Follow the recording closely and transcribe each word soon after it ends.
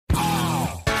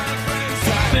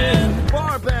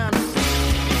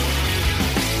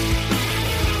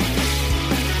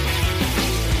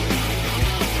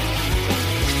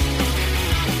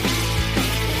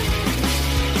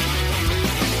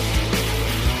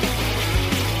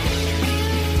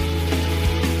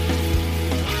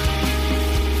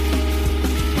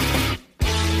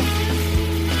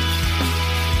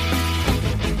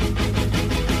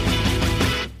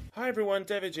everyone,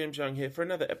 David James Young here for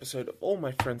another episode of All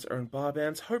My Friends Own Bar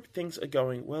Bands. Hope things are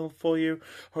going well for you.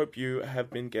 Hope you have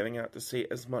been getting out to see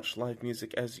as much live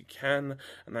music as you can,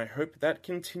 and I hope that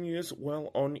continues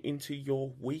well on into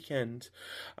your weekend.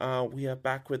 We are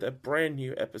back with a brand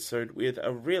new episode with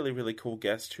a really, really cool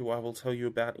guest who I will tell you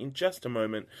about in just a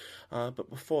moment. But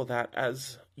before that,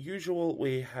 as usual,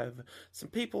 we have some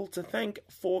people to thank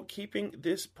for keeping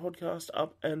this podcast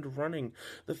up and running.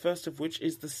 The first of which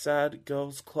is the Sad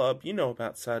Girls Club. You know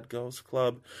about Sad Girls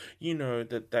Club. You know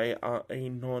that they are a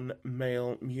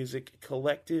non-male music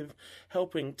collective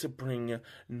helping to bring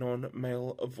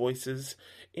non-male voices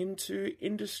into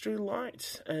industry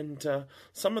light. And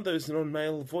some of those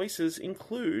non-male voices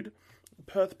include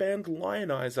Perth band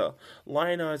Lionizer.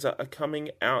 Lionizer are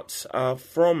coming out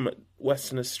from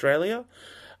Western Australia,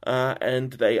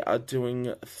 and they are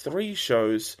doing 3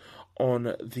 shows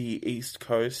on the East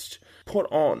Coast,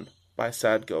 put on by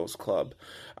Sad Girls Club,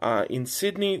 in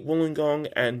Sydney, Wollongong,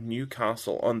 and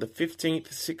Newcastle on the 15th,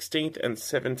 16th, and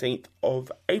 17th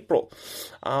of April.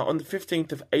 On the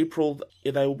 15th of April,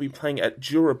 they will be playing at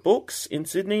Jura Books in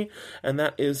Sydney, and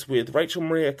that is with Rachel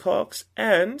Maria Cox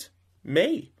and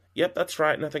me. Yep, that's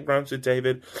right, Nothing Rhymes with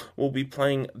David will be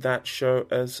playing that show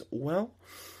as well.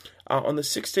 On the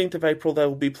 16th of April, they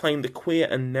will be playing the Queer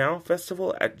and Now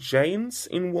Festival at Jane's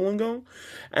in Wollongong.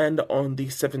 And on the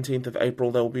 17th of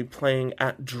April, they will be playing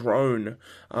at Drone,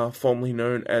 formerly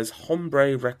known as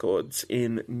Hombre Records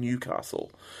in Newcastle.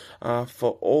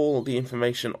 For all the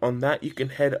information on that, you can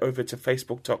head over to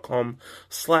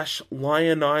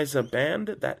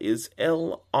facebook.com/LionizerBand. That is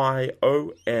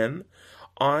LIONIZER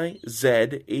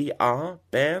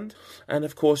band, and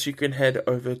of course you can head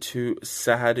over to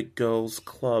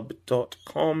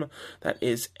sadgirlsclub.com. That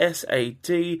is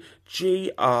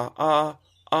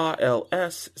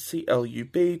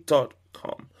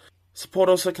SADGRRRLSCLUB.com. Support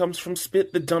also comes from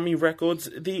Spit the Dummy Records,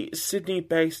 the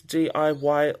Sydney-based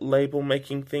DIY label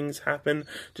making things happen,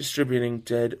 distributing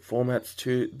dead formats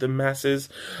to the masses,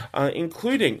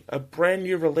 including a brand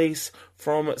new release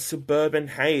from Suburban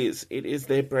Haze. It is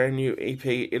their brand new EP.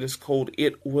 It is called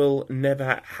It Will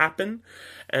Never Happen,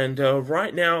 and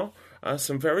right now,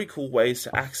 some very cool ways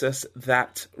to access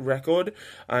that record.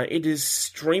 It is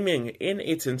streaming in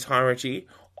its entirety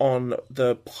on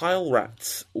the Pile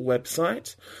Rats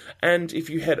website, and if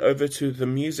you head over to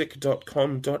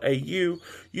themusic.com.au,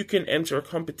 you can enter a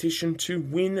competition to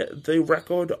win the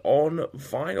record on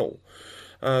vinyl.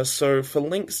 So for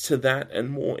links to that and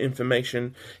more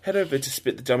information, head over to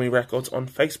Spit the Dummy Records on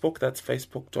Facebook. That's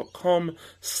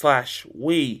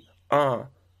facebook.com/we are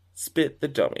Spit the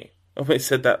Dummy. I always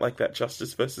said that like that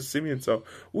Justice vs. Simeon song.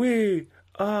 We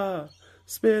are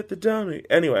Spit the Dummy.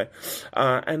 Anyway,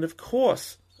 and of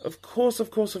course,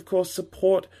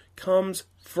 support comes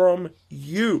from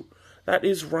you. That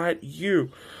is right, you.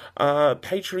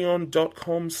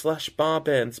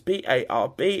 Patreon.com/barbands,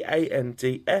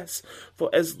 BARBANDS. For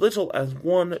as little as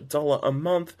 $1 a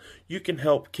month, you can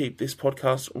help keep this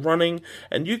podcast running,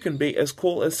 and you can be as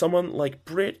cool as someone like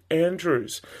Britt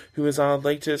Andrews, who is our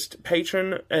latest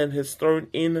patron and has thrown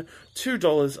in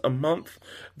 $2 a month.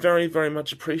 Very, very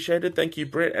much appreciated. Thank you,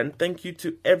 Britt, and thank you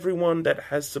to everyone that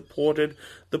has supported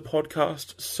the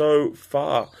podcast so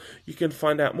far. You can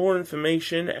find out more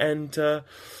information and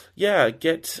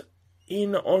get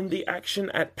in on the action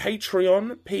at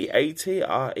Patreon,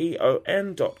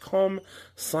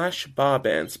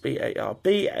 patreon.com/barbands,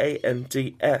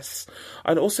 BARBANDS.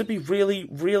 I'd also be really,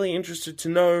 really interested to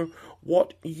know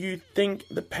what you think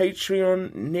the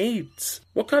Patreon needs.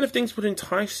 What kind of things would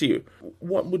entice you?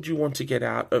 What would you want to get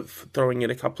out of throwing in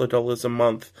a couple of dollars a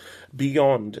month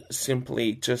beyond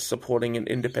simply just supporting an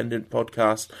independent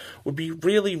podcast? Would be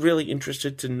really, really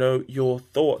interested to know your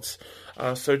thoughts.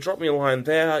 So drop me a line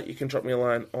there. You can drop me a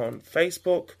line on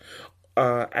Facebook,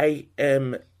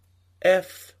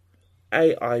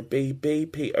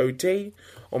 AMFAIBBPOD,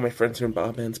 or my Friends Who Are in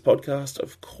Bar Bands podcast,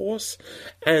 of course.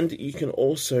 And you can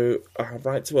also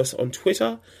write to us on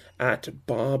Twitter at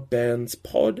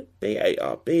BarBandsPod,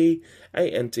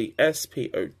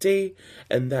 BARBANDSPOD,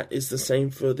 and that is the same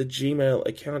for the Gmail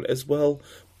account as well,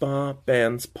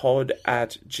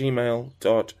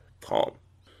 barbandspod@gmail.com.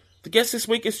 The guest this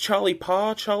week is Charlie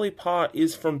Parr. Charlie Parr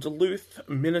is from Duluth,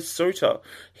 Minnesota.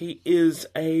 He is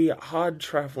a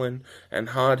hard-traveling and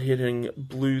hard-hitting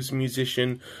blues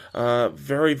musician,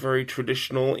 very, very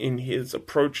traditional in his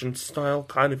approach and style,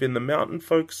 kind of in the mountain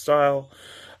folk style.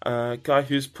 Guy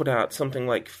who's put out something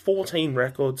like 14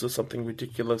 records or something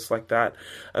ridiculous like that.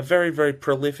 A very, very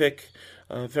prolific,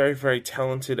 very, very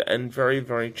talented and very,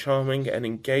 very charming and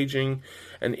engaging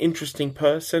and interesting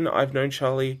person. I've known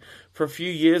Charlie for For a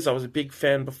few years, I was a big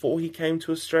fan before he came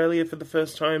to Australia for the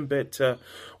first time, but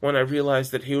when I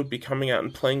realised that he would be coming out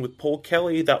and playing with Paul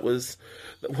Kelly, that was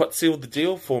what sealed the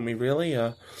deal for me, really.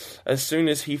 As soon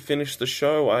as he finished the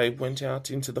show, I went out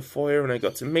into the foyer and I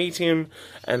got to meet him,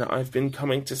 and I've been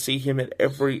coming to see him at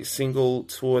every single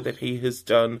tour that he has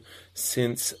done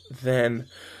since then.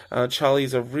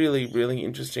 Charlie's a really, really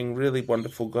interesting, really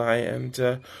wonderful guy,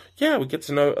 and we get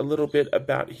to know a little bit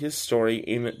about his story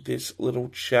in this little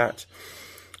chat.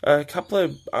 A couple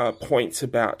of points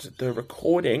about the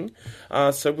recording.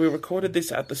 So we recorded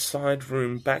this at the side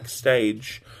room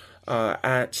backstage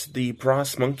at the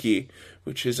Brass Monkey,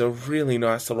 which is a really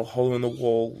nice little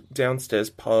hole-in-the-wall downstairs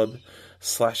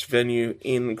pub/venue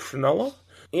in Cronulla,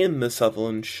 in the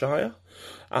Sutherland Shire.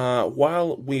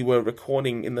 While we were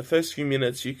recording, in the first few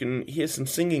minutes, you can hear some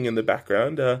singing in the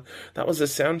background. That was a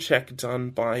sound check done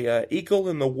by Eagle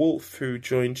and the Wolf, who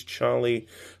joined Charlie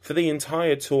for the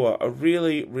entire tour. A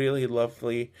really, really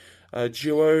lovely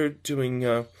duo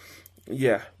doing,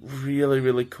 really,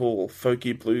 really cool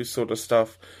folky blues sort of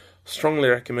stuff. Strongly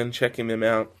recommend checking them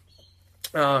out.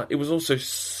 It was also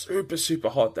super, super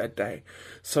hot that day,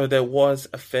 so there was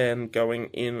a fan going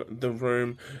in the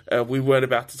room. We weren't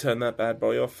about to turn that bad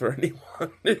boy off for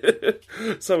anyone,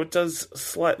 so it does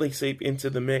slightly seep into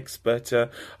the mix, but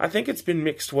I think it's been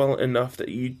mixed well enough that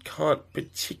you can't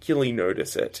particularly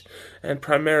notice it, and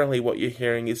primarily what you're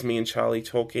hearing is me and Charlie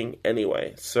talking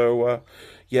anyway, so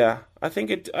I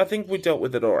think we dealt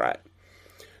with it alright.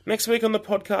 Next week on the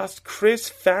podcast, Chris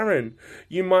Farron.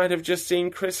 You might have just seen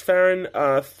Chris Farron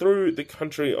through the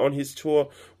country on his tour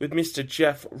with Mr.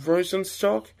 Jeff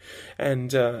Rosenstock,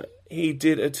 and he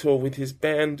did a tour with his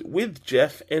band with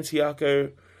Jeff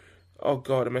Antiago. Oh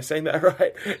God, am I saying that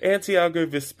right? Antiago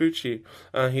Vespucci.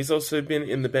 He's also been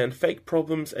in the band Fake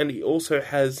Problems, and he also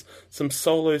has some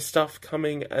solo stuff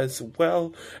coming as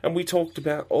well. And we talked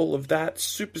about all of that.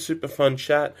 Super, super fun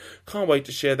chat. Can't wait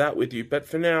to share that with you. But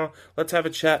for now, let's have a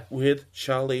chat with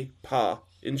Charlie Parr.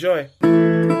 Enjoy.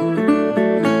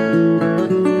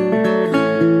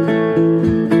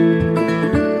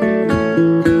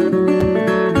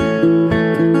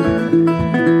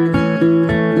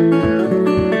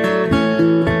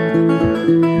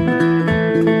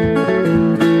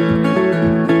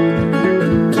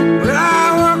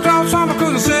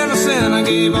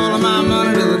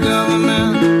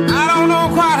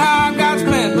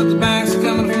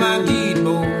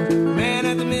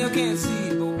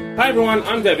 Hi everyone,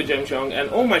 I'm David James Young, and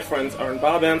all my friends are in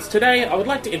bar bands. Today, I would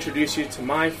like to introduce you to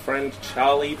my friend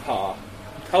Charlie Parr.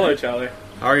 Hello, Charlie.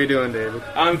 How are you doing, David?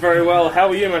 I'm very well. How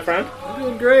are you, my friend? I'm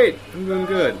doing great. I'm doing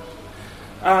good.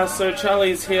 So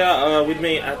Charlie's here with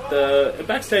me at the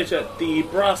backstage at the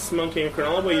Brass Monkey in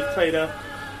Cronulla, where you've played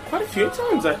quite a few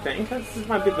times, I think. This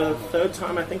might be the third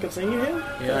time I think I've seen you here.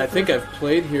 Yeah, I think I've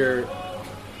played here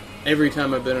every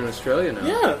time I've been in Australia now.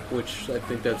 Yeah. Which I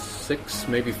think that's 6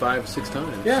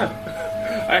 times.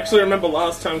 Yeah. I actually remember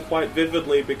last time quite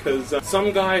vividly because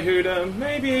some guy who'd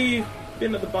maybe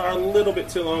been at the bar a little bit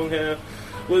too long here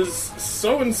was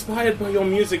so inspired by your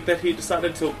music that he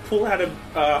decided to pull out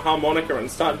a harmonica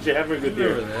and start jamming with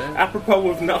you,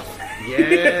 apropos of nothing.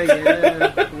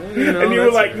 Yeah. Well, and you were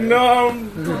like, no,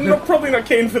 I'm probably not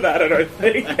keen for that, I don't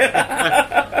think.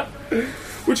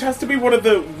 Which has to be one of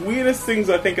the weirdest things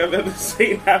I think I've ever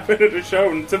seen happen at a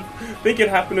show, and to think it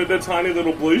happened at a tiny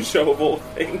little blues show of all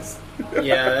things.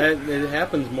 Yeah, it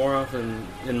happens more often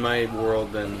in my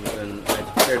world than I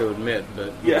care to admit,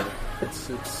 but yeah,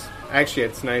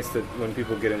 it's nice that when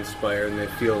people get inspired and they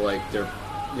feel like they're,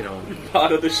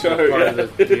 part of the show, part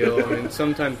of the deal. I mean,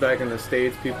 sometimes back in the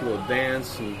States, people will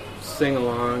dance and sing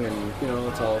along, and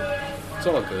it's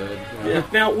all good. Yeah.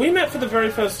 Now, we met for the very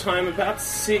first time about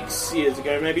 6 years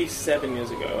ago, maybe 7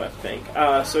 years ago, I think.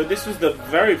 So this was the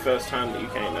very first time that you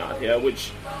came out here,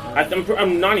 which I'm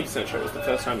 90% sure it was the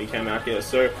first time you came out here.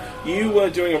 So you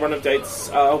were doing a run of dates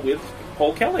with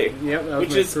Paul Kelly. Yeah, that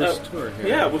was my first tour here.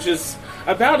 Yeah, which is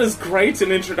about as great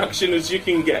an introduction as you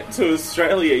can get to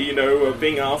Australia,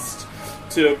 being asked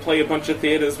to play a bunch of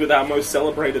theatres with our most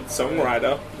celebrated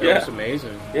songwriter. That was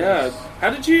amazing. Yeah. How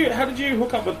did you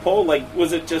hook up with Paul? Like,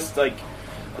 was it just like,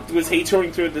 was he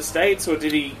touring through the States, or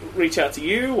did he reach out to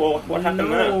you, or what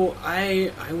happened there? No, I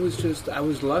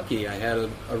was lucky. I had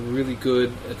a really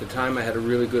good, at the time I had a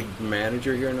really good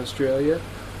manager here in Australia,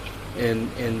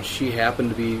 and she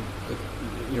happened to be,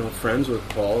 friends with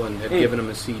Paul and had given him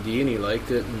a CD and he liked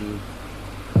it, and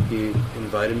he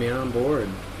invited me on board.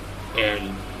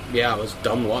 And yeah, it was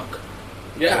dumb luck.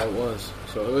 Yeah, it was.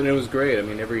 So and it was great. I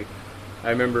mean, I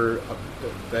remember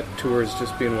that tour as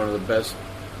just being one of the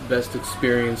best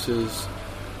experiences.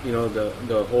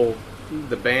 The whole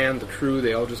the band, the crew,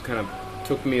 they all just kind of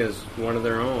took me as one of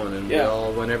their own, and we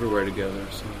all went everywhere together.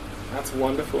 So that's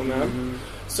wonderful, man.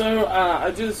 So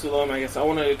I do this with them, I guess. I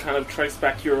want to kind of trace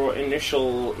back your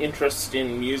initial interest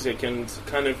in music and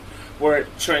kind of where it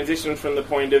transitioned from the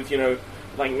point of,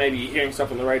 like maybe hearing stuff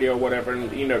on the radio or whatever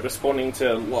and, responding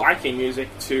to liking music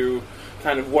to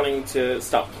kind of wanting to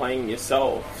start playing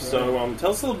yourself. Yeah. So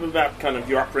tell us a little bit about kind of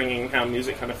your upbringing, how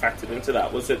music kind of factored into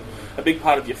that. Was it a big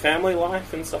part of your family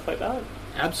life and stuff like that?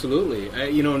 Absolutely.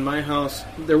 In my house,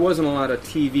 there wasn't a lot of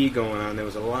TV going on. There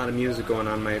was a lot of music going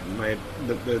on.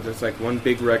 There's like one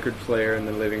big record player in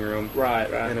the living room. Right.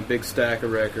 And a big stack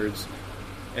of records.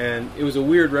 And it was a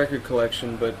weird record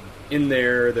collection, but in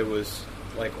there was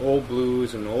like old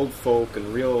blues and old folk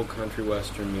and real old country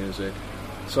western music.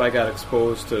 So I got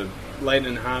exposed to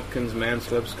Lightnin' Hopkins,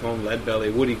 Mance Lipscomb,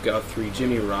 Leadbelly, Woody Guthrie,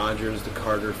 Jimmy Rogers, the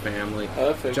Carter Family,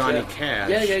 Johnny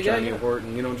Cash, Johnny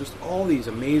Horton, just all these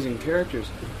amazing characters.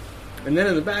 And then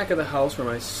in the back of the house where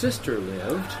my sister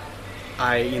lived,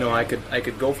 I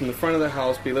could go from the front of the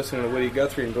house, be listening to Woody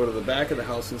Guthrie, and go to the back of the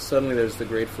house, and suddenly there's the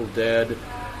Grateful Dead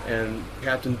and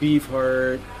Captain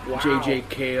Beefheart, J.J.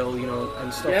 Cale,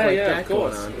 and stuff like that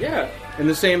going on. Yeah. In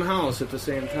the same house at the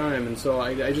same time, and so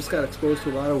I just got exposed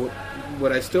to a lot of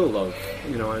what I still love.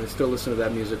 I still listen to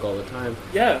that music all the time.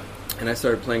 Yeah. And I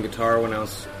started playing guitar when I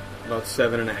was about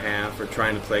 7.5, or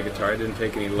trying to play guitar. I didn't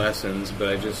take any lessons,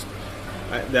 but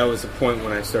that was the point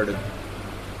when I started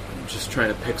just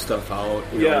trying to pick stuff out.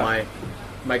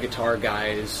 My guitar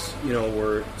guys,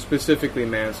 were specifically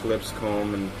Mance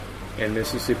Lipscomb and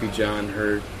Mississippi John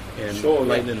Hurt and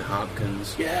Lightnin'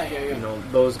 Hopkins. Yeah.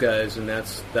 Those guys, and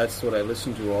that's what I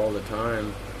listened to all the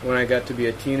time. When I got to be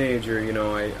a teenager,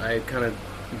 I kind of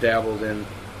dabbled in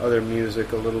other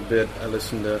music a little bit. I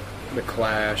listened to The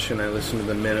Clash, and I listened to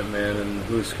the Minutemen and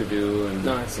Husker Du and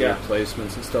the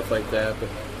Replacements and stuff like that. But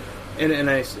and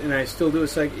I still do.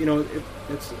 It's like,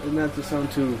 it's not to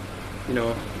sound too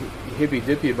hippy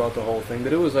dippy about the whole thing,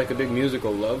 but it was like a big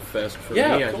musical love fest for me.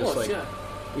 Of course,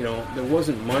 there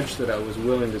wasn't much that I was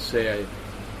willing to say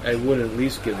I wouldn't at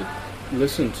least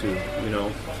listen to,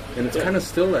 and it's kind of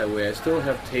still that way. I still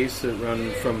have tastes that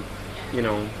run from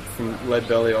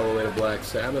Leadbelly all the way to Black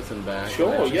Sabbath and back.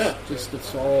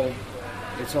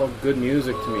 It's all good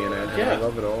music to me, and I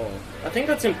love it all. I think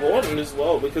that's important as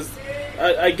well, because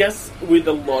I guess with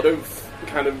a lot of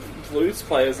kind of blues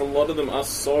players, a lot of them are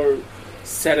so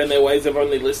set in their ways of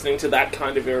only listening to that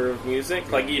kind of era of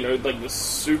music, like the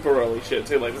super early shit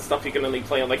too, like the stuff you can only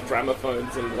play on like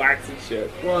gramophones and wax and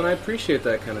shit. Well, and I appreciate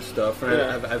that kind of stuff. And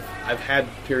I've had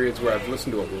periods where I've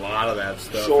listened to a lot of that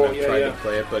stuff, and I've tried to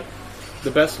play it. But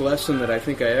the best lesson that I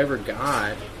think I ever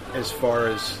got, as far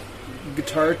as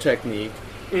guitar technique,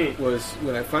 was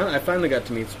when I finally got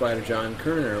to meet Spider John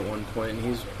Kerner at one point, and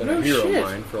he's been a hero of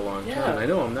mine for a long time. I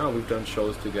know him now. We've done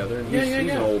shows together, and he's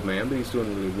an old man, but he's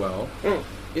doing really well. And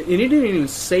he didn't even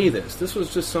say this. This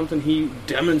was just something he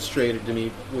demonstrated to me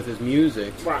with his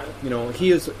music. Right.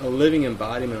 He is a living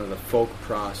embodiment of the folk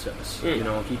process.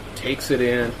 He takes it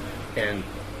in and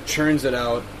churns it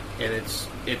out, and it's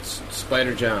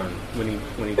Spider John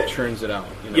when he churns it out.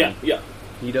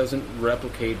 He doesn't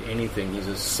replicate anything. He's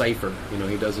a cipher.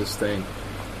 He does his thing.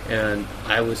 And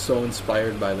I was so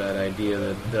inspired by that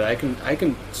idea that I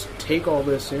can take all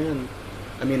this in.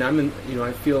 I mean,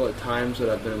 I feel at times that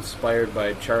I've been inspired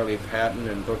by Charlie Patton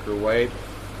and Booker White,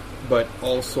 but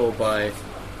also by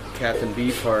Captain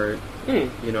Beefheart,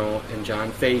 and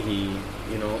John Fahey,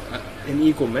 in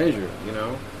equal measure,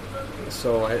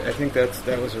 So I think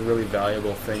that was a really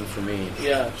valuable thing for me.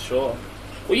 Yeah, sure.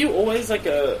 Were you always like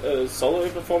a solo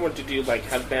performer? Did you like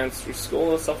have bands through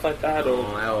school or stuff like that? Or?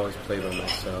 I always played by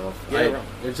myself. Right.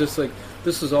 It's just like,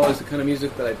 this was always the kind of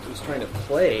music that I was trying to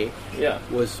play. Yeah.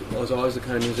 Was always the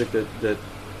kind of music that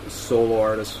solo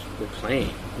artists were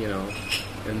playing,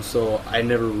 And so I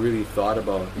never really thought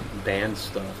about band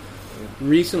stuff.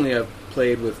 Recently I've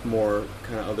played with more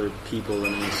kind of other people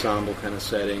in an ensemble kind of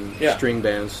setting, string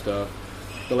band stuff.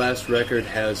 The last record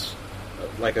has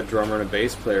like a drummer and a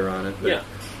bass player on it, but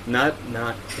not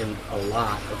in a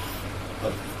lot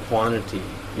of quantity,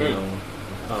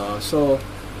 So,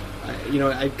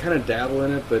 I kind of dabble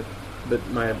in it, but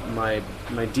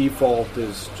my default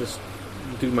is just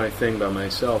do my thing by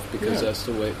myself, because that's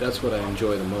what I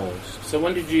enjoy the most. So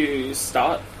when did you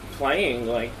start playing?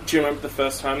 Like, do you remember the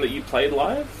first time that you played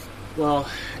live? Well,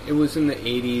 it was in the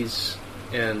 80s,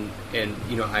 and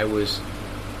I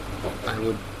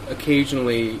would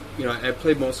occasionally, I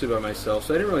played mostly by myself,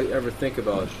 so I didn't really ever think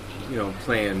about,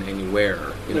 playing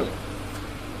anywhere,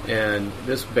 And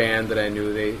this band that I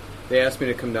knew, they asked me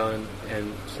to come down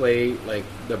and play like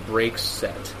the break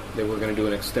set. They were going to do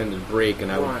an extended break,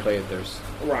 and I would play it there.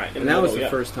 Right. And that was the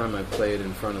first time I played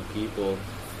in front of people.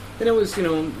 And it was,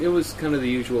 it was kind of the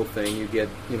usual thing. You get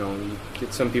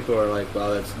some people are like,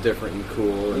 wow, that's different and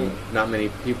cool. And not many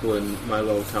people in my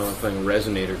little town were playing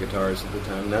resonator guitars at the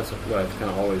time. And that's what I've kind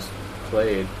of always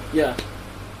played. Yeah.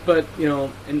 But,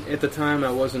 and at the time I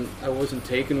wasn't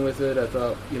taken with it. I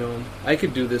thought, I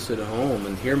could do this at home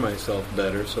and hear myself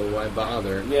better, so why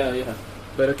bother? Yeah, yeah.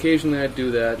 But occasionally I'd do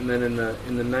that. And then in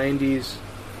the 90s,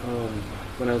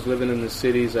 when I was living in the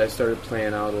cities, I started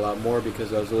playing out a lot more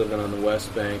because I was living on the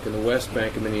West Bank. And the West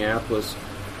Bank in Minneapolis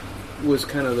was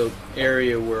kind of the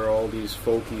area where all these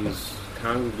folkies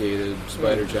congregated,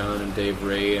 Spider John and Dave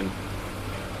Ray, and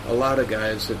a lot of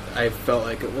guys that I felt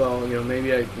like, well,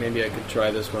 maybe I could try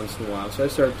this once in a while. So I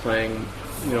started playing,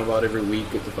 about every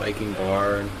week at the Viking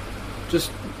Bar, and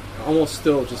just almost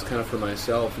still just kind of for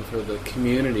myself and for the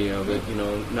community of it,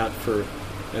 not for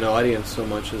an audience so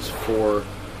much as for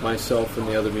myself and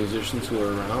the other musicians who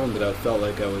were around. That I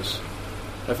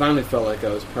finally felt like I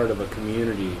was part of a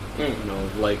community,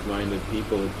 of like-minded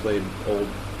people who played old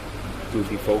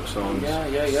goofy folk songs.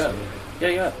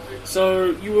 Yeah.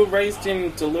 So you were raised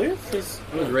in Duluth?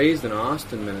 I was raised in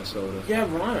Austin, Minnesota. Yeah,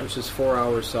 right. Which is 4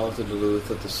 hours south of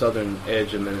Duluth at the southern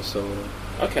edge of Minnesota.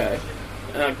 Okay.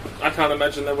 I can't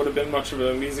imagine there would have been much of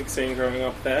a music scene growing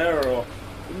up there, or...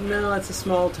 No, it's a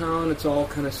small town. It's all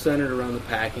kind of centered around the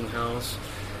packing house.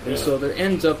 And so there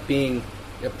ends up being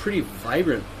a pretty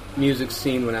vibrant music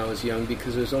scene when I was young,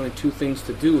 because there's only two things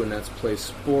to do, and that's play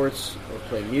sports or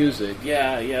play music.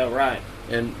 Yeah, right.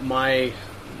 And my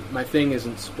thing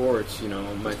isn't sports,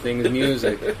 my thing is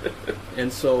music.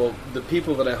 And so the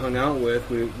people that I hung out with,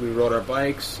 we rode our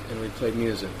bikes and we played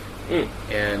music.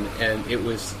 And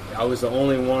I was the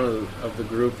only one of the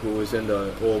group who was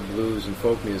into old blues and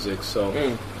folk music, so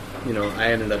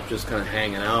I ended up just kind of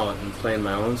hanging out and playing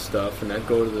my own stuff, and I'd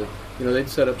go to they'd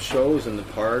set up shows in the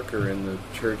park or in the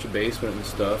church basement and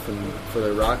stuff, and for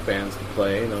the rock bands to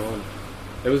play, and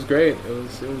it was great. It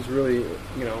was really,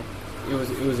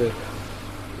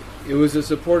 it was a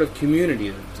supportive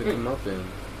community to come up in.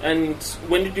 And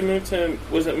when did you move to,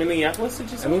 was it Minneapolis,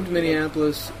 did you say? I moved to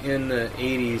Minneapolis in the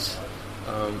 80s,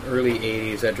 early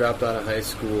 80s. I dropped out of high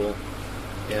school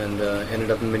and ended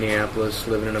up in Minneapolis,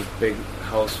 living in a big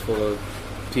house full of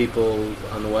people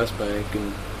on the West Bank,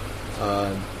 and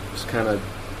just kind of,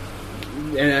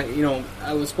 and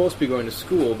I was supposed to be going to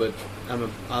school, but I'm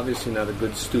obviously not a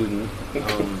good student,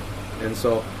 and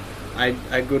so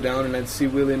I'd go down and I'd see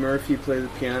Willie Murphy play the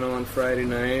piano on Friday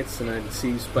nights, and I'd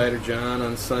see Spider John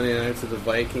on Sunday nights at the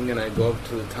Viking, and I'd go up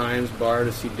to the Times Bar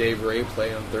to see Dave Ray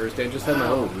play on Thursday. I just had my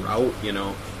own route,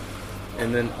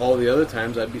 And then all the other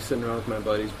times I'd be sitting around with my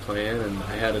buddies playing, and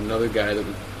I had another guy that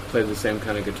played the same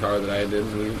kind of guitar that I did,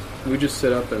 and we'd just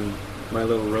sit up in my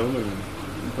little room and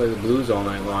play the blues all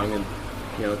night long, and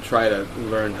try to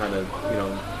learn how to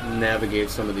navigate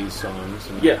some of these songs.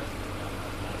 And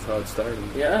that's how it started.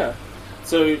 Yeah.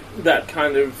 So that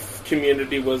kind of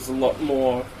community was a lot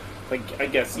more, like, I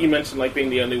guess you mentioned like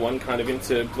being the only one kind of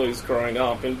into blues growing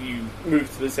up, and you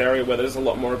moved to this area where there's a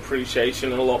lot more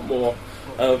appreciation and a lot more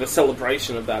of a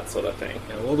celebration of that sort of thing.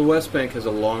 Yeah, well, the West Bank has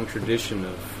a long tradition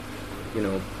of,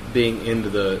 being into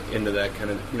that kind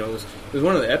of, it was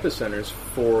one of the epicenters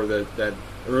for that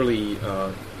early,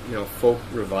 folk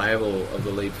revival of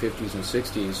the late 50s and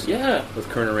 60s. Yeah. With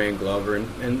Colonel Ray and Glover,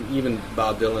 and even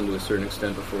Bob Dylan to a certain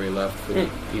extent before he left for the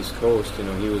East Coast.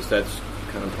 That's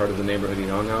kind of part of the neighborhood he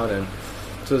hung out in.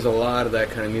 So there's a lot of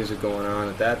that kind of music going on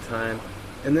at that time.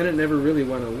 And then it never really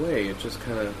went away. It just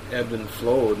kind of ebbed and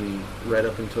flowed, and right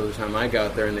up until the time I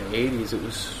got there in the 80s, it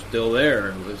was still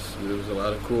there. There was a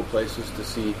lot of cool places to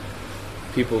see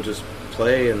people just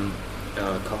play, and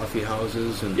coffee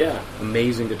houses, and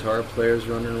amazing guitar players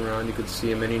running around. You could see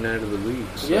them any night of the week.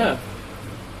 So. Yeah.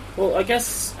 Well, I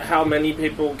guess how many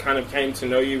people kind of came to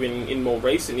know you in more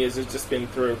recent years has just been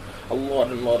through a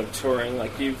lot of touring.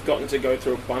 Like, you've gotten to go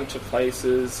through a bunch of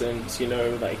places, and,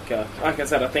 like I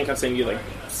said, I think I've seen you like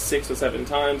 6 or 7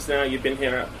 times now. You've been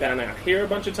down out here a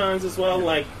bunch of times as well.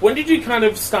 Like, when did you kind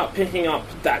of start picking up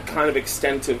that kind of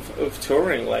extent of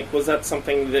touring? Like, was that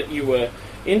something that you were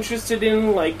interested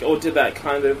in, like, or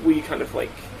were you kind of like,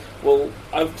 well,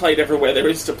 I've played everywhere there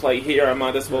is to play here, I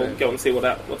might as well go and see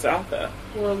what's out there?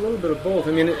 Well, a little bit of both.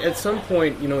 I mean, at some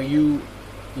point, you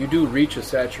do reach a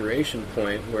saturation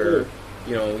point where,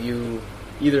 you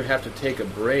either have to take a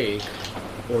break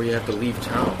or you have to leave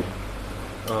town.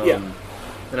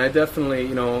 And I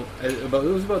definitely, it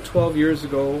was about 12 years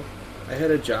ago, I had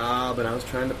a job and I was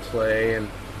trying to play, and,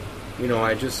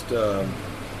 I just,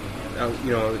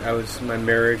 my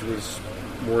marriage was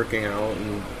working out,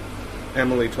 and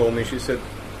Emily told me, she said,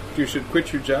 you should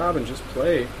quit your job and just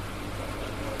play,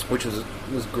 which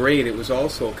was great. It was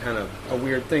also kind of a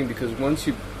weird thing, because once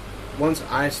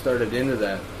I started into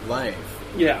that life,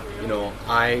 yeah,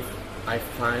 I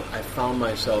found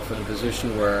myself in a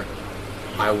position where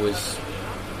I was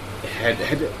had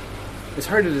it's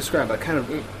hard to describe. I kind of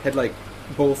had like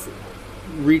both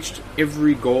reached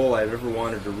every goal I've ever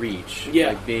wanted to reach. Yeah.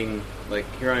 Like being like,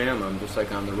 here I am. I'm just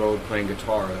like on the road playing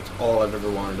guitar. That's all I've ever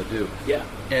wanted to do. Yeah.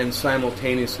 And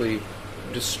simultaneously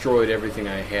destroyed everything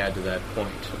I had to that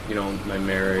point. My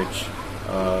marriage,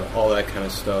 all that kind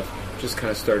of stuff, just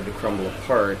kind of started to crumble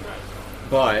apart.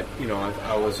 But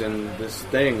I was in this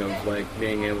thing of like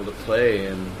being able to play,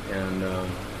 and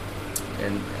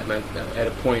I'm at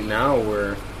a point now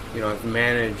where I've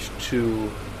managed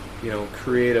to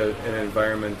create an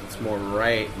environment that's more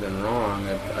right than wrong.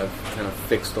 I've kind of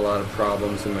fixed a lot of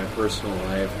problems in my personal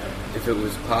life. If it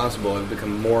was possible, I've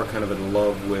become more kind of in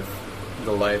love with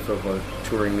the life of a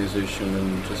touring musician,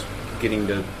 and just getting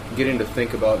to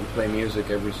think about and play music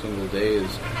every single day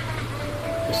is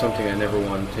something I never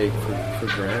want to take for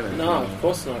granted. No, of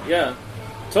course not. Yeah,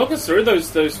 talk us through those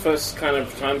first kind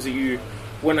of times that you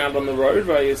went out on the road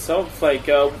by yourself. Like,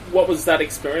 what was that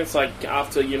experience like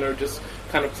after just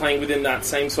kind of playing within that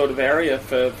same sort of area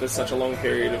for such a long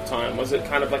period of time? Was it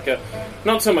kind of like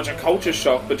not so much a culture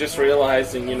shock, but just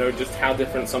realizing just how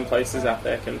different some places out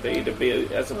there can be to be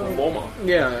as a performer?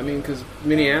 Yeah, I mean, because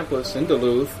Minneapolis and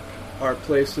Duluth are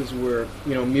places where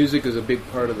music is a big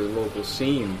part of the local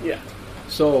scene. Yeah.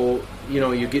 So,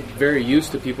 you get very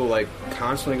used to people like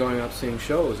constantly going out seeing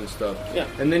shows and stuff. Yeah.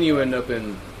 And then you end up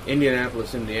in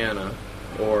Indianapolis, Indiana,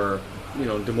 or,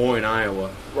 Des Moines, Iowa.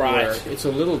 Right. Where it's a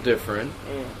little different,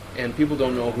 and people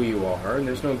don't know who you are, and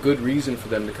there's no good reason for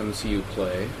them to come see you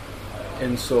play.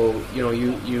 And so,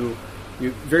 you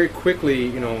very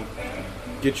quickly,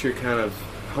 get your kind of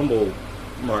humble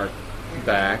mark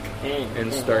back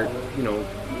and start,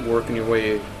 working your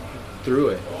way through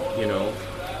it,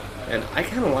 And I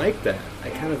kind of like that.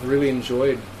 I kind of really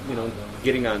enjoyed,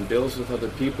 getting on bills with other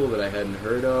people that I hadn't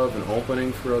heard of, and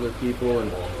opening for other people, and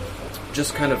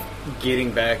just kind of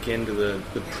getting back into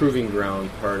the proving ground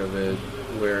part of it,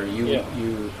 where you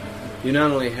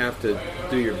not only have to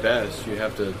do your best, you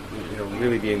have to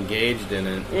really be engaged in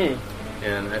it.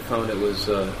 And I found it was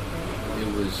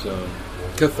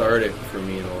cathartic for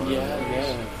me in a lot of ways.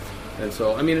 Yeah. And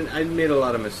so, I mean, I made a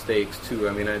lot of mistakes, too.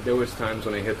 I mean, there was times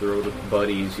when I hit the road with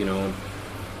buddies,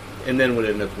 and then would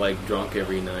end up, like, drunk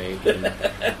every night and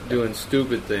doing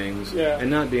stupid things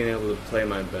and not being able to play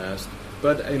my best.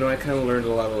 But, I kind of learned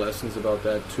a lot of lessons about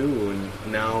that, too. And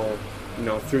now,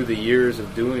 through the years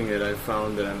of doing it, I've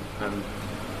found that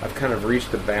I've kind of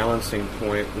reached a balancing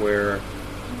point where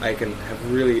I can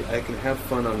have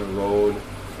fun on the road.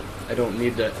 I don't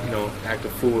need to, act a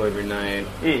fool every night.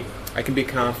 I can be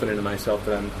confident in myself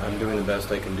that I'm doing the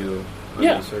best I can do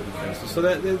under circumstances. So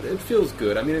that it feels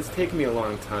good. I mean, it's taken me a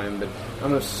long time, but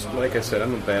like I said,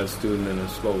 I'm a bad student and a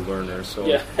slow learner.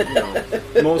 So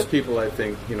most people, I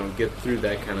think, get through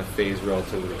that kind of phase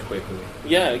relatively quickly.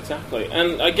 Yeah, exactly.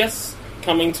 And I guess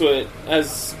coming to it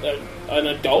as an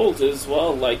adult as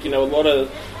well, like, a lot of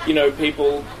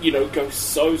people go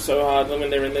so hard when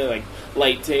they're in their like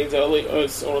late teens, or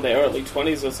their early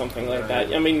 20s or something like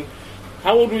that. I mean,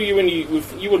 how old were you when you would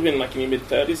have been like in your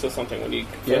mid-30s or something when you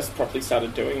first properly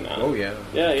started doing that? Oh yeah.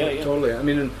 Yeah. Totally. I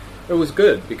mean, it was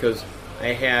good because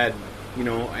I had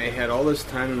all this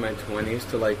time in my 20s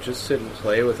to like just sit and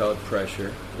play without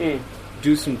pressure.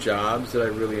 Do some jobs that I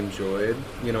really enjoyed.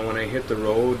 When I hit the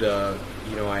road, I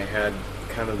had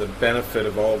kind of the benefit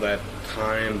of all that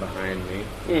time behind me.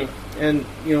 And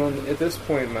at this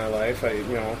point in my life,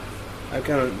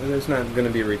 there's not going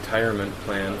to be a retirement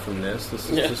plan from this. This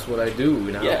is just what I do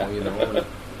now, and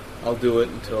I'll do it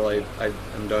until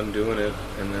I'm done doing it,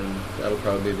 and then that'll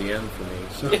probably be the end for me.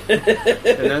 So,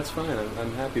 and that's fine.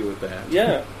 I'm happy with that.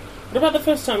 Yeah. What about the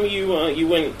first time you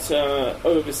went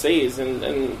overseas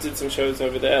and did some shows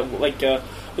over there? Like,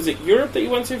 was it Europe that you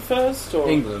went to first, or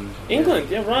England? England,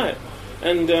 yeah, right.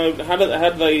 And how did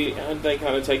they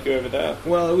kind of take you over there?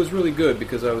 Well, it was really good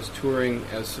because I was touring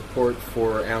as support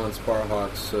for Alan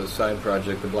Sparhawk's side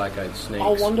project, the Black Eyed Snakes.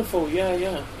 Oh, wonderful!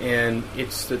 Yeah. And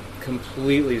it's the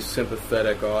completely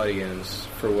sympathetic audience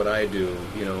for what I do,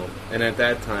 And at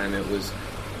that time, it was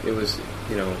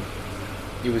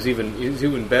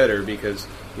even better because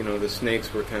the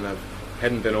Snakes were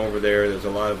hadn't been over there. There's a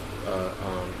lot of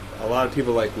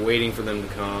people like waiting for them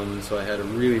to come, and so I had a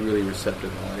really, really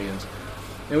receptive audience.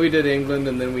 And we did England,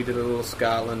 and then we did a little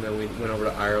Scotland, and we went over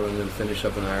to Ireland and finished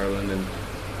up in Ireland.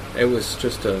 it was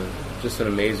just an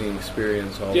amazing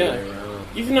experience all the way around.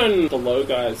 You've known the Low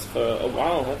guys for a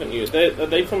while, haven't you? Are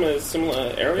they from a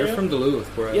similar area? They're from Duluth,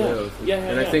 where I live.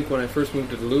 And I think when I first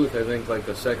moved to Duluth, I think like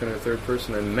the second or third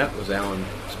person I met was Alan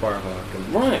Sparhawk.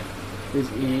 And right.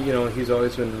 He's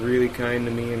always been really kind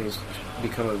to me, and he's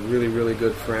become a really, really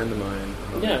good friend of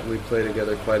mine. We play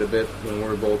together quite a bit when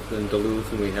we're both in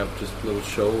Duluth, and we have just a little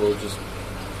show. We'll just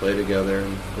play together,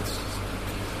 and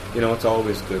it's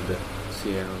always good to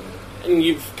see Alan. And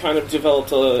you've kind of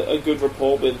developed a good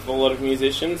rapport with a lot of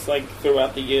musicians, like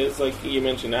throughout the years. Like you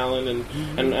mentioned, Alan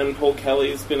and Paul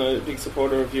Kelly's been a big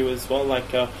supporter of you as well. Like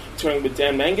touring with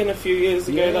Dan Mangan a few years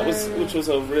ago, which was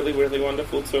a really, really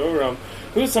wonderful tour.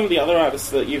 Who are some of the other artists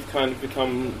that you've kind of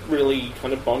become really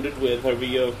kind of bonded with over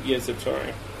your years of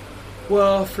touring?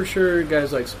 Well, for sure,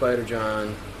 guys like Spider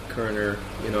John, Kerner.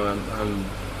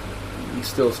 I'm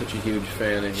still such a huge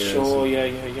fan of his. Sure,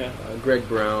 yeah. Greg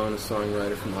Brown, a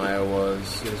songwriter from Iowa,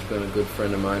 has been a good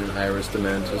friend of mine, and Iris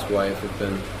Dement, his wife, have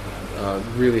been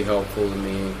really helpful to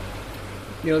me.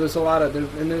 There's a lot of,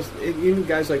 and there's even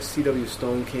guys like C.W.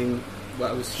 Stone King.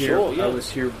 I was here. I was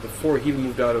here before he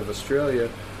moved out of Australia.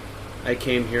 I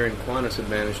came here, and Qantas had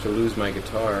managed to lose my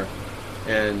guitar,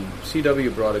 and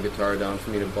C.W. brought a guitar down for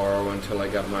me to borrow until I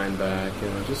got mine back.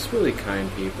 Just really kind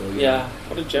people.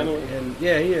 What a gentleman. And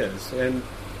he is. And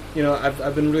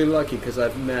I've been really lucky because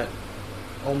I've met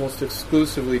almost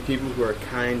exclusively people who are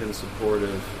kind and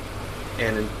supportive,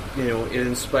 and it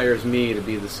inspires me to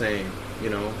be the same.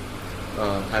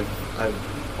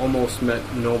 I've almost met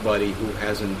nobody who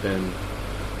hasn't been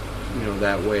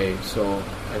that way. So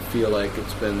I feel like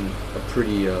it's been a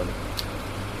pretty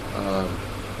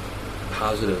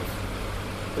positive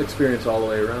experience all the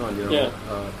way around,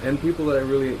 and people that I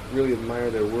really, really admire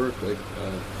their work, like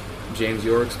James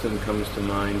Yorkston comes to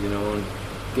mind, and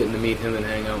getting to meet him and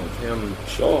hang out with him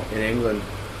in England.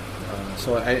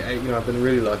 So I've been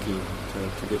really lucky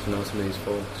to get to know some of these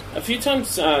folks. A few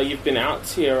times you've been out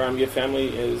here, your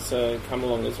family has come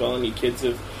along as well, and your kids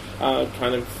have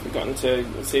kind of gotten to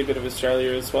see a bit of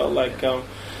Australia as well. Like, are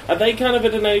they kind of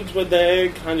at an age where they're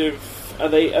kind of Are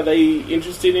they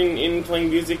interested in playing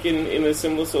music in a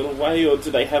similar sort of way, or do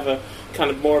they have a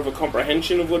kind of more of a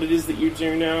comprehension of what it is that you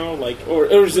do now, like, or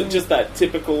is it just that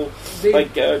typical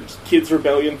kids'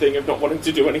 rebellion thing of not wanting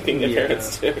to do anything their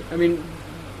parents do? I mean,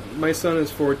 my son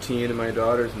is 14 and my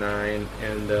daughter's 9,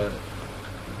 and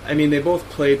they both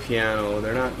play piano.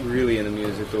 They're not really into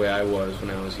music the way I was when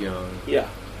I was young. Yeah.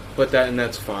 But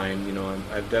that's fine.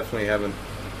 I definitely haven't.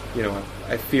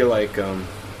 I feel like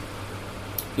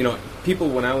people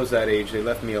when I was that age, they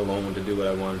left me alone to do what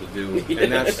I wanted to do,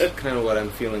 and that's kind of what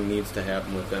I'm feeling needs to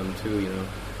happen with them too.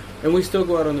 And we still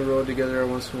go out on the road together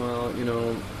every once in a while.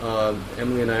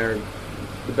 Emily and I are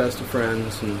the best of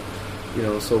friends, and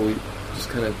so we just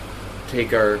kind of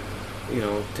take our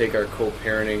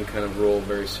co-parenting kind of role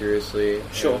very seriously.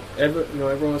 Sure. And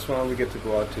every once in a while we get to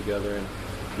go out together, and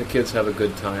the kids have a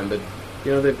good time. But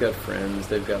they've got friends,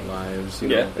 they've got lives.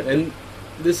 And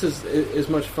this is as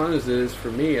much fun as it is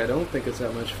for me. I don't think it's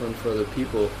that much fun for other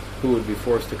people who would be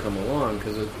forced to come along,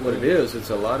 because what it is, it's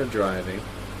a lot of driving,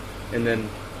 and then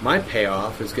my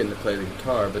payoff is getting to play the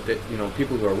guitar. But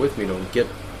people who are with me don't get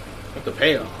the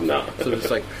payoff. No. So it's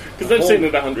like, because they've seen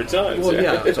it 100 times.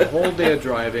 Well, it's a whole day of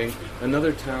driving,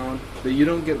 another town that you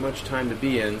don't get much time to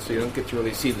be in, so you don't get to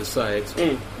really see the sights.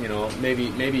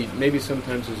 Maybe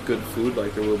sometimes there's good food,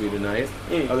 like there will be tonight.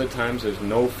 Other times there's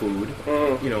no food.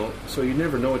 So you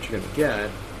never know what you're going to get.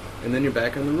 And then you're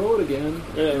back on the road again.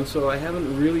 Yeah. And so I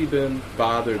haven't really been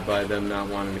bothered by them not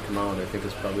wanting to come out. I think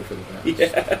it's probably for the best.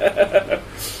 Yeah.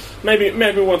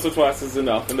 Maybe once or twice is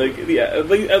enough, and at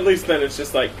least then it's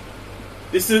just like,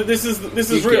 this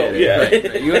is real. Yeah,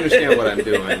 right. You understand what I'm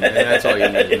doing, and that's all you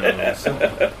need to know.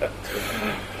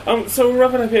 So we'll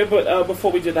wrap it up here, but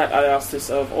before we do that, I asked this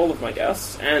of all of my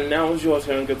guests, and now is your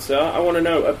turn, good sir. I want to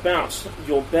know about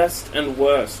your best and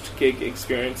worst gig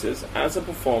experiences as a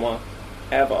performer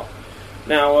ever.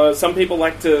 Now, some people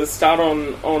like to start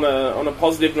on a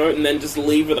positive note and then just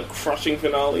leave with a crushing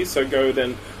finale, so go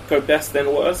best then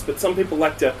worst, but some people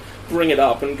like to bring it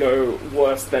up and go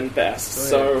worse than best.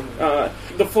 So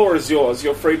the floor is yours.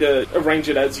 You're free to arrange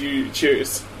it as you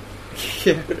choose.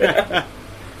 Yeah.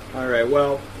 All right.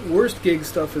 Well, worst gig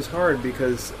stuff is hard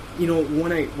because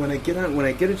when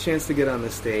I get a chance to get on the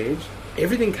stage,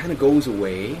 everything kind of goes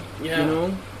away. Yeah.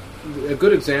 A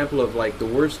good example of like the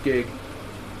worst gig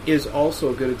is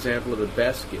also a good example of the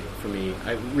best gig for me.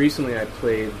 Recently I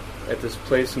played at this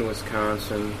place in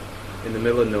Wisconsin, in the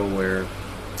middle of nowhere,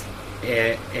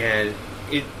 and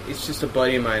it's just a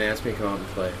buddy of mine asked me to come out and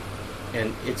play,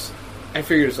 and it's I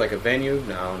figured it's like a venue.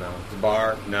 No. It's a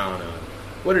bar. No.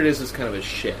 What it is kind of a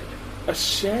shed. A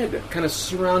shed? Kind of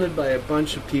surrounded by a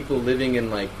bunch of people living in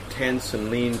like tents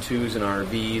and lean-tos and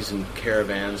RVs and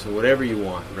caravans and whatever you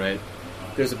want, right?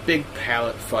 There's a big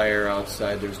pallet fire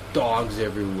outside. There's dogs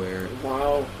everywhere.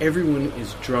 Wow. Everyone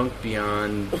is drunk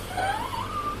beyond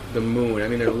the moon. I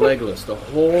mean, they're legless. The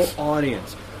whole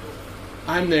audience.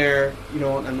 I'm there,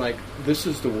 and I'm like, this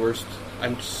is the worst.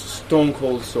 I'm stone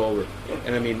cold sober.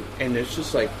 And I mean, and it's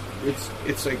just like,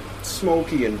 it's like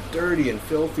smoky and dirty and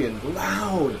filthy and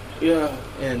loud. Yeah.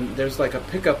 And there's like a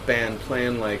pickup band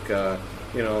playing like,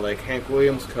 like Hank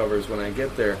Williams covers when I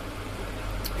get there.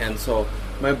 And so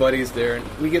my buddy's there,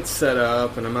 and we get set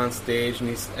up, and I'm on stage, and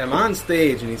he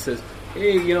says,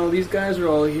 hey, these guys are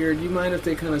all here. Do you mind if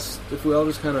if we all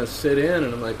just kind of sit in?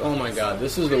 And I'm like, oh my God,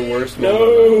 this is the worst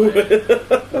moment of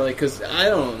my life. Like, because I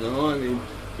don't know. I mean,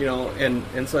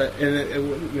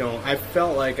 I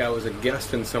felt like I was a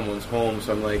guest in someone's home.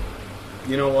 So I'm like,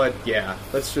 you know what? Yeah,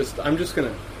 I'm just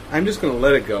gonna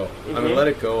let it go. Mm-hmm. I'm gonna let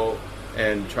it go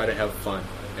and try to have fun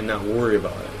and not worry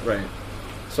about it. Right.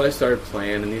 So I started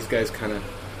playing, and these guys kind of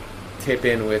tip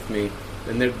in with me,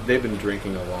 and they've been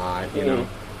drinking a lot, you know.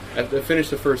 I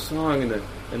finished the first song,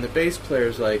 and the bass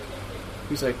player's like,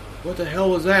 he's like, what the hell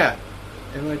was that?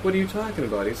 And I'm like, what are you talking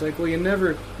about? He's like, well, you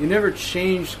never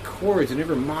changed chords, you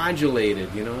never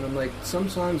modulated, And I'm like, some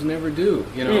songs never do,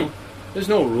 There's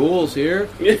no rules here.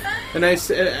 And I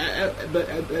said, but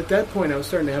at that point, I was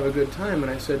starting to have a good time,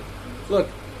 and I said, look,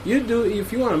 you do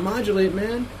if you want to modulate,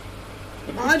 man.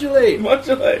 Modulate.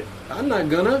 I'm not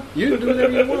gonna. You do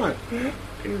whatever you want. And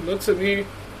he looks at me,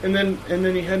 and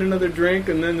then he had another drink,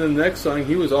 and then the next song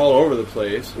he was all over the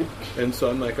place, and so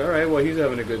I'm like, all right, well, he's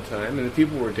having a good time, and the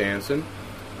people were dancing.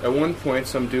 At one point,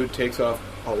 some dude takes off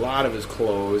a lot of his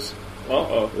clothes,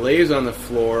 lays on the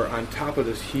floor on top of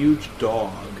this huge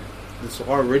dog that's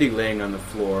already laying on the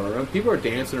floor. And people are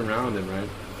dancing around him, right?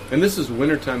 And this is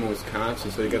wintertime in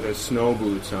Wisconsin, so they got their snow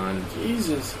boots on,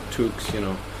 Jesus, toques,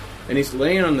 And he's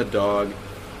laying on the dog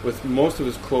with most of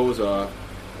his clothes off,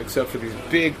 except for these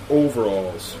big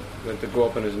overalls that go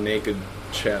up on his naked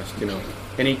chest,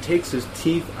 And he takes his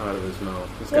teeth out of his mouth.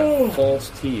 He's got false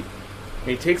teeth. And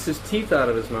he takes his teeth out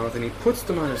of his mouth and he puts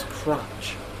them on his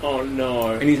crotch. Oh,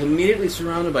 no. And he's immediately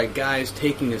surrounded by guys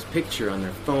taking his picture on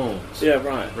their phones. Yeah,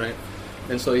 right. Right?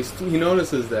 And so he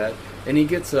notices that, and he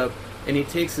gets up, and he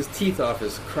takes his teeth off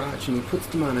his crotch, and he puts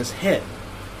them on his head.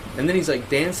 And then he's like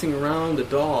dancing around the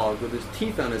dog with his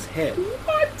teeth on his head.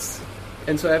 What?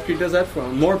 And so after he does that for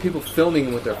him, more people filming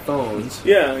him with their phones.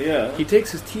 Yeah. He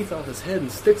takes his teeth off his head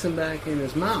and sticks them back in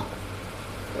his mouth.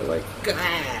 I was like,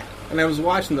 God. And I was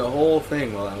watching the whole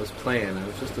thing while I was playing. I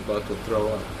was just about to throw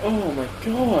up. Oh my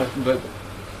God. But,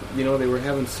 they were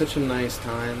having such a nice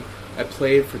time. I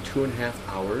played for 2.5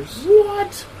 hours.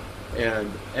 What? And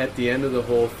at the end of the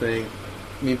whole thing,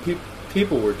 I mean,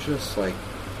 people were just like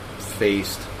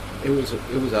faced. It was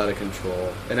out of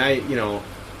control. And I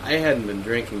hadn't been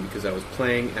drinking because I was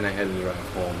playing and I had to drive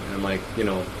home. And I'm like,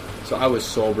 so I was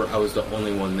sober. I was the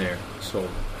only one there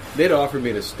sober. They'd offered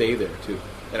me to stay there too,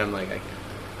 and I'm like, I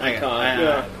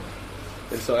can't.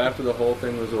 And so after the whole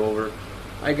thing was over,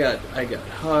 I got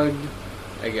hugged.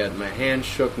 I got my hand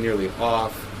shook nearly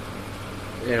off.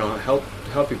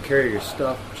 Help you carry your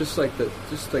stuff. Just like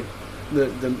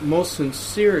the most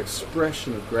sincere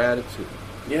expression of gratitude.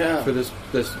 Yeah. For this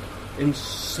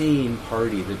insane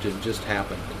party that just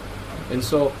happened. And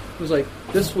so it was like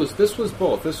this was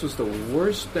both. This was the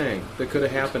worst thing that could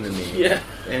have happened to me. Yeah.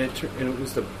 And it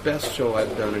was the best show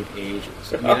I've done in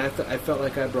ages. I mean, I felt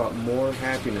like I brought more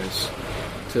happiness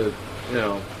to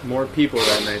more people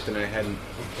that night than I had in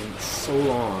so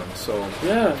long. So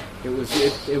yeah, it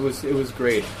was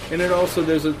great. And it also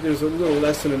there's a little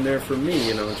lesson in there for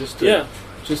me.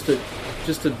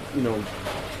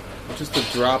 Just to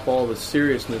drop all the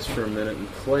seriousness for a minute and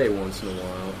play once in a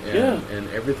while, and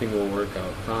everything will work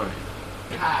out fine.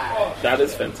 That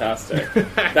is fantastic.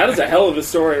 That is a hell of a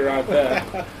story right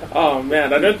there. Oh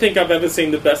man, I don't think I've ever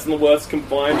seen the best and the worst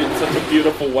combined in such a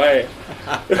beautiful way.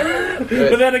 But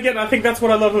then again, I think that's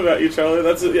what I love about you, Charlie.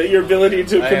 That's your ability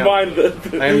to combine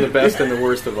I am the best and the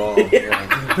worst of all.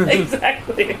 Yeah,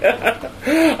 exactly.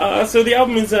 So the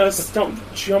album is Stump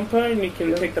Jumper, and you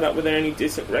can pick that up with any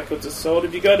decent records are sold.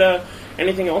 Have you got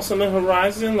anything else on the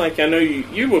horizon? Like, I know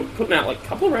you were putting out like a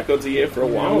couple of records a year for a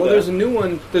while. Well, there's a new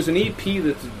one. There's an EP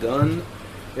that's done.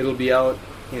 It'll be out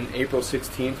in April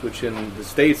 16th, which in the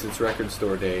States it's Record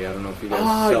Store Day. I don't know if you guys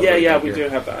celebrate that we here. do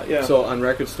have that, yeah. So on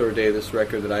Record Store Day, this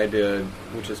record that I did,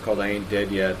 which is called I Ain't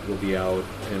Dead Yet, will be out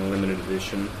in a limited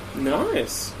edition.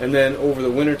 Nice. And then over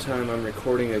the wintertime, I'm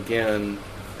recording again,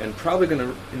 and probably going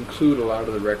to include a lot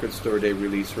of the Record Store Day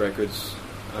release records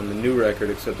on the new record,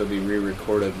 except they'll be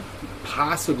re-recorded,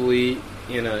 possibly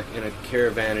in a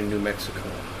caravan in New Mexico.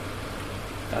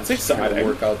 That's Just trying exciting. to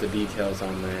work out the details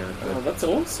on that. But Oh, that's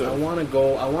awesome. I want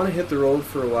to hit the road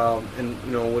for a while, and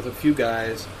with a few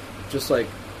guys, just like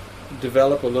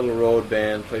develop a little road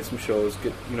band, play some shows,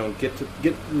 get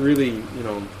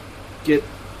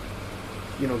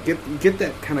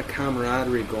that kind of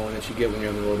camaraderie going that you get when you're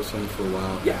on the road with someone for a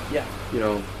while.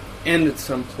 Yeah. End at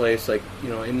some place like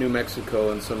in New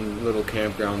Mexico, in some little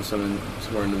campground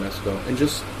somewhere in New Mexico, and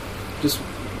just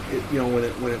when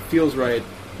it feels right,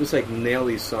 just like nail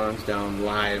these songs down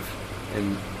live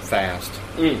and fast,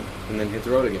 and then hit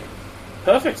the road again.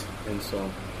 Perfect. And so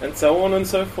on and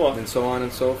so forth. and so on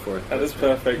and so forth. That is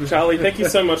perfect. Charlie, thank you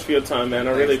so much for your time, man.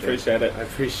 I really Thanks, Dave. appreciate it. I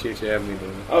appreciate you having me,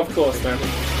 David. Of course, man.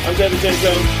 I'm David James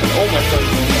Young, and all my friends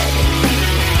on Bible.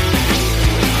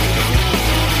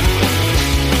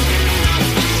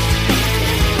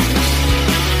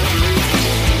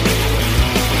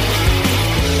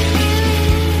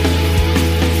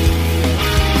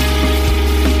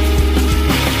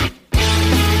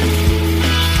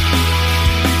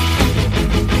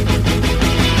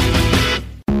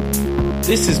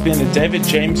 This has been a David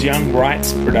James Young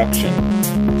Writes production.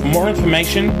 For more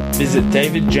information, visit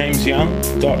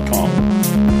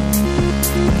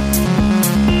davidjamesyoung.com.